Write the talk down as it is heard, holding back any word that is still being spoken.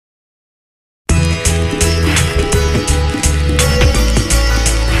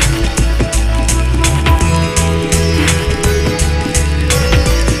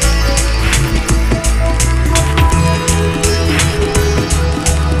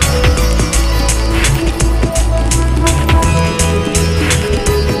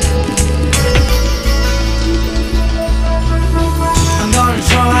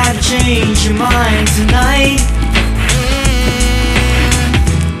tonight.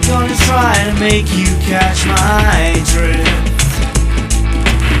 Gonna try to make you catch my drift.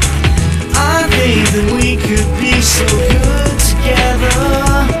 I think that we could be so good together.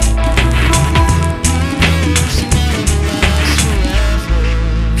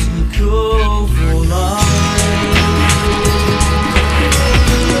 Go for love.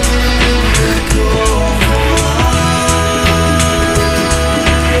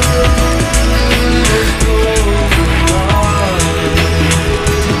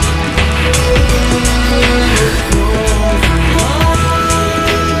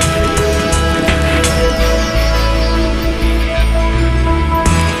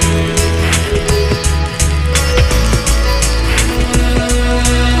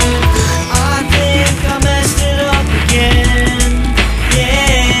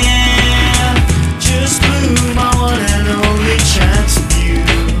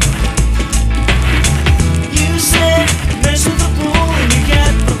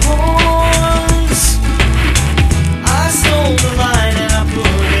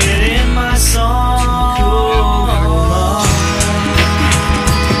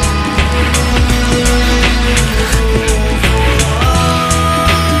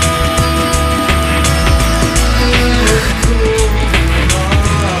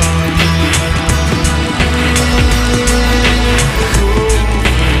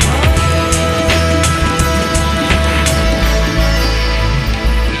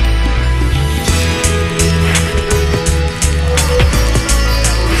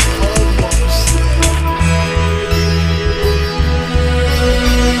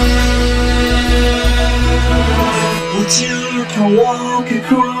 You can walk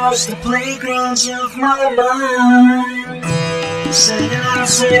across the playgrounds of my mind, sending out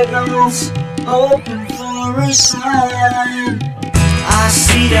signals, open for a sign. I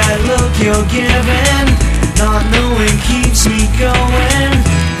see that look you're giving, not knowing keeps me going.